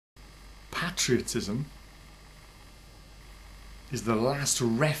Patriotism is the last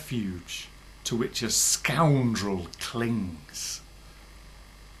refuge to which a scoundrel clings.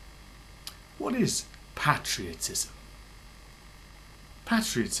 What is patriotism?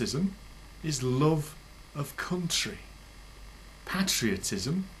 Patriotism is love of country.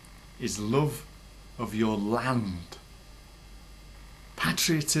 Patriotism is love of your land.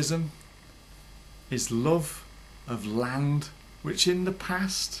 Patriotism is love of land which in the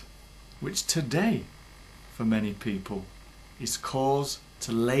past, which today for many people is cause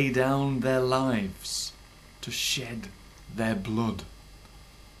to lay down their lives, to shed their blood.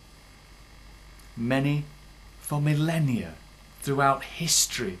 Many for millennia throughout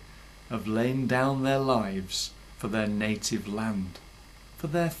history have lain down their lives for their native land, for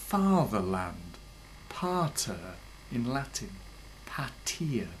their fatherland. Pater in Latin,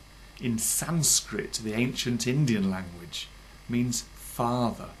 patia in Sanskrit, the ancient Indian language, means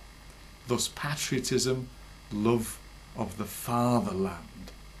father. Thus patriotism, love of the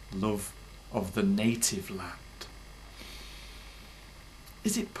fatherland, love of the native land.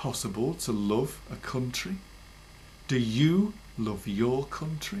 Is it possible to love a country? Do you love your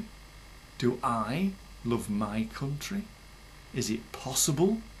country? Do I love my country? Is it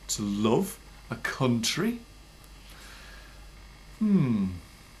possible to love a country?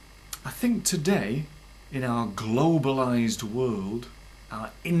 I think today, in our globalized world, our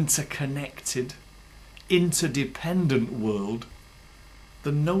interconnected, interdependent world,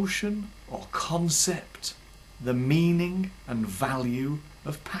 the notion or concept, the meaning and value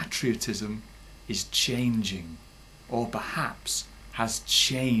of patriotism is changing, or perhaps has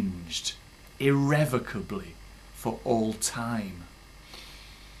changed irrevocably for all time.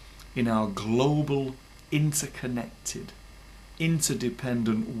 In our global, interconnected,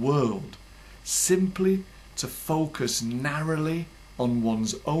 interdependent world, simply to focus narrowly on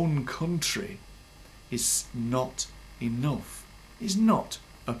one's own country is not enough, is not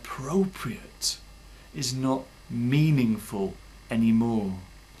appropriate, is not meaningful anymore.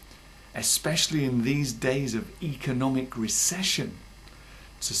 Especially in these days of economic recession,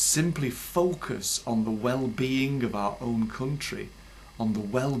 to simply focus on the well-being of our own country, on the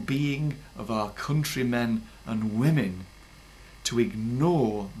well-being of our countrymen and women, to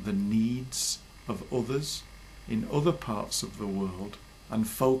ignore the needs of others in other parts of the world and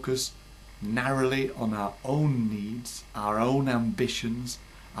focus narrowly on our own needs, our own ambitions,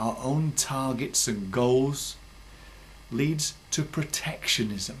 our own targets and goals, leads to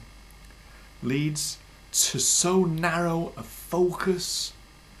protectionism, leads to so narrow a focus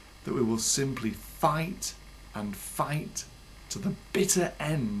that we will simply fight and fight to the bitter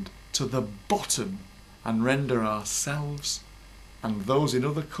end, to the bottom, and render ourselves and those in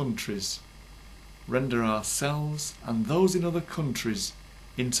other countries,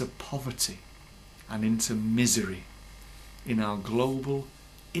 into poverty and into misery. In our global,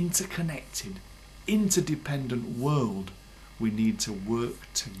 interconnected, interdependent world, we need to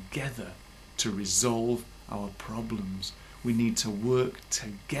work together to resolve our problems. We need to work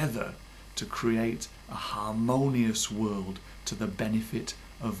together to create a harmonious world to the benefit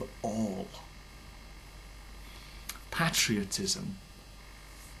of all. Patriotism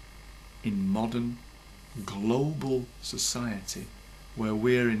in modern global society, where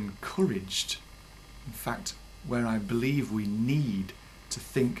we're encouraged, in fact, where I believe we need to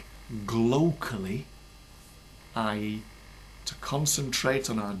think globally, i.e. to concentrate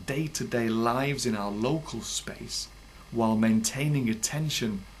on our day-to-day lives in our local space while maintaining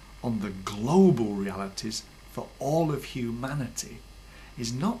attention on the global realities for all of humanity,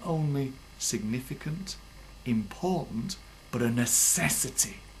 is not only significant, important, but a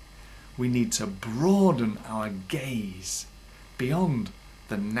necessity. We need to broaden our gaze beyond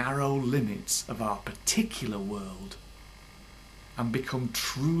the narrow limits of our particular world and become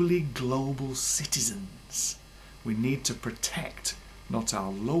truly global citizens. We need to protect not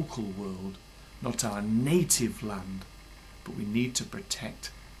our local world, not our native land, but we need to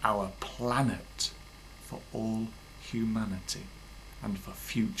protect our planet for all humanity and for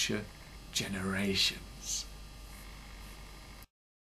future generations.